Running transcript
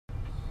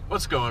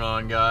What's going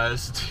on,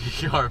 guys?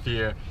 T-Karp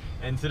here,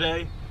 and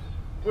today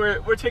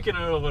we're taking it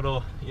a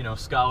little,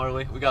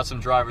 scholarly. We got some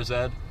driver's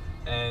ed,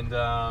 and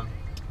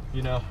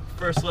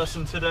first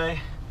lesson today,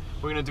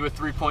 we're gonna do a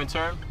 3-point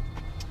turn.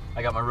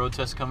 I got my road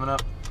test coming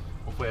up.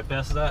 Hopefully I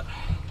pass that.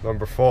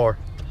 Number 4.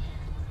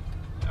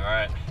 All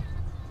right.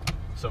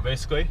 So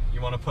basically, you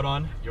want to put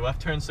on your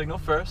left turn signal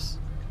first,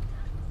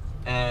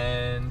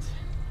 and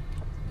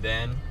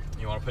then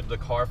you want to put the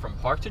car from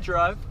park to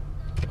drive,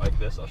 like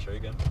this. I'll show you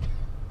again.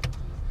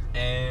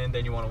 And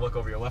then you want to look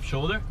over your left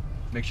shoulder.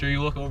 Make sure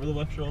you look over the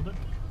left shoulder.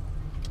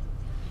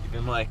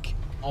 Even like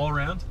all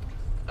around.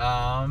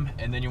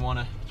 And then you want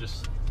to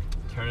just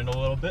turn it a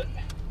little bit.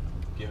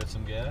 Give it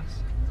some gas.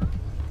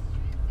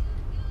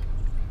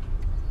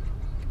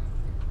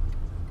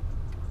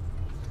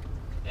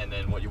 And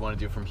then what you want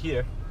to do from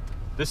here,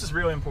 this is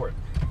really important.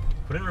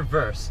 Put it in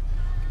reverse,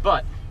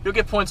 but you'll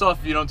get points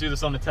off if you don't do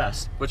this on the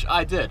test, which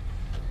I did.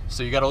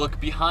 So you got to look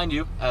behind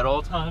you at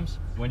all times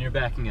when you're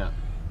backing up.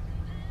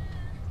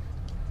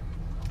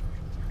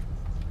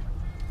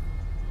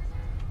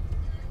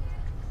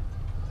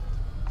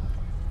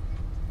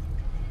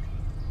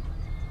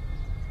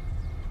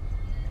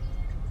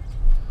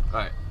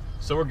 Alright,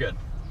 so we're good.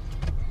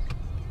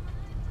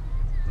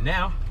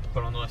 Now,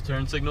 put on the left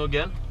turn signal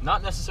again.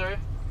 Not necessary.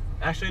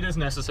 Actually, it is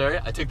necessary.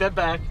 I take that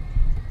back.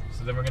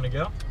 So then we're gonna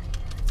go.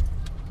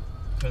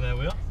 Turn that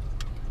wheel.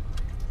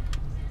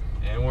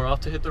 And we're off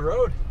to hit the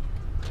road.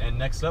 And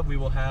next up, we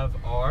will have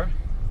our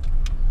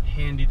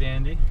handy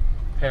dandy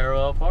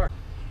parallel park.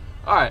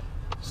 Alright,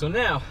 so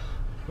now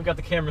we got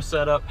the camera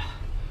set up.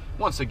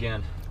 Once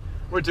again,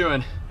 we're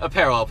doing a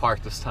parallel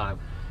park this time.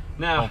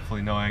 Now,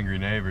 hopefully no angry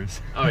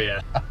neighbors. Oh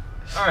yeah.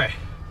 All right,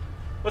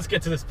 let's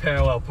get to this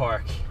parallel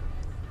park.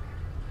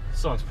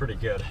 This song's pretty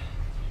good.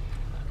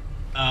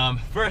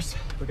 First,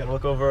 we gotta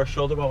look over our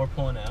shoulder while we're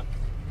pulling out.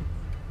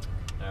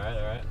 All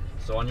right.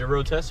 So on your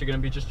road test, you're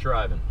gonna be just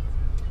driving.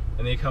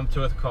 And then you come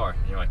to a car,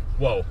 and you're like,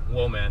 whoa,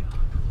 man.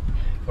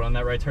 Put on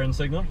that right turn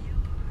signal.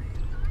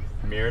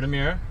 Mirror to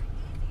mirror.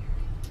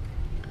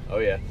 Oh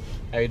yeah,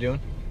 how you doing?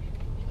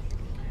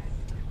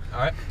 All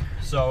right,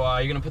 so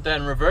you're gonna put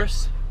that in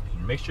reverse.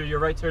 Make sure your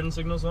right turn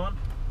signal's on.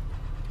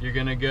 You're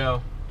gonna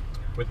go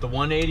with the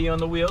 180 on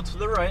the wheel to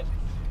the right.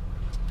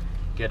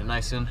 Get it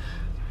nice and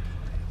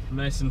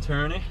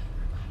turny.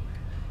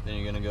 Then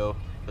you're gonna go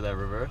for that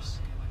reverse.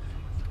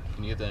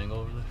 Can you get the angle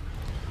over there?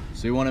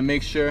 So you wanna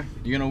make sure,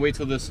 you're gonna wait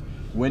till this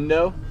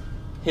window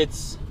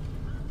hits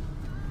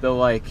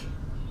the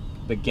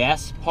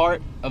gas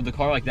part of the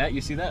car like that.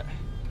 You see that?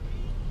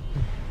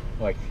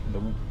 I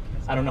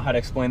don't know how to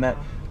explain that.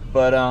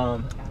 But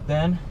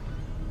then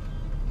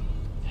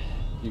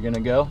you're gonna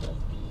go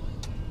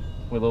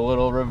with a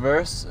little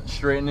reverse,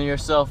 straighten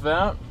yourself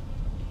out,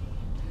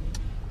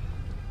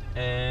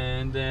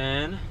 and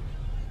then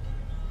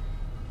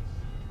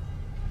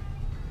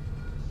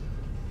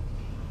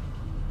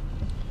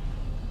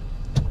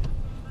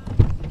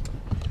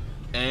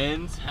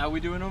how we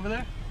doing over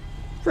there?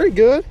 Pretty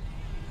good.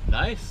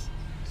 Nice.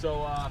 So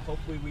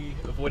hopefully we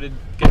avoided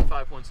getting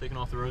 5 points taken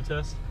off the road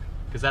test,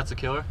 because that's a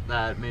killer.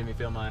 That made me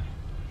fail my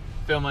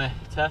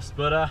test.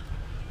 But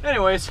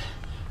anyways,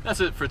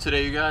 that's it for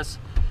today, you guys.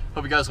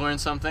 Hope you guys learned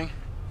something.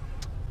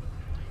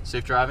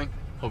 Safe driving.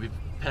 Hope you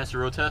pass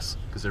your road tests,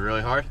 because they're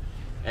really hard.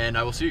 And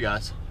I will see you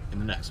guys in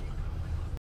the next one.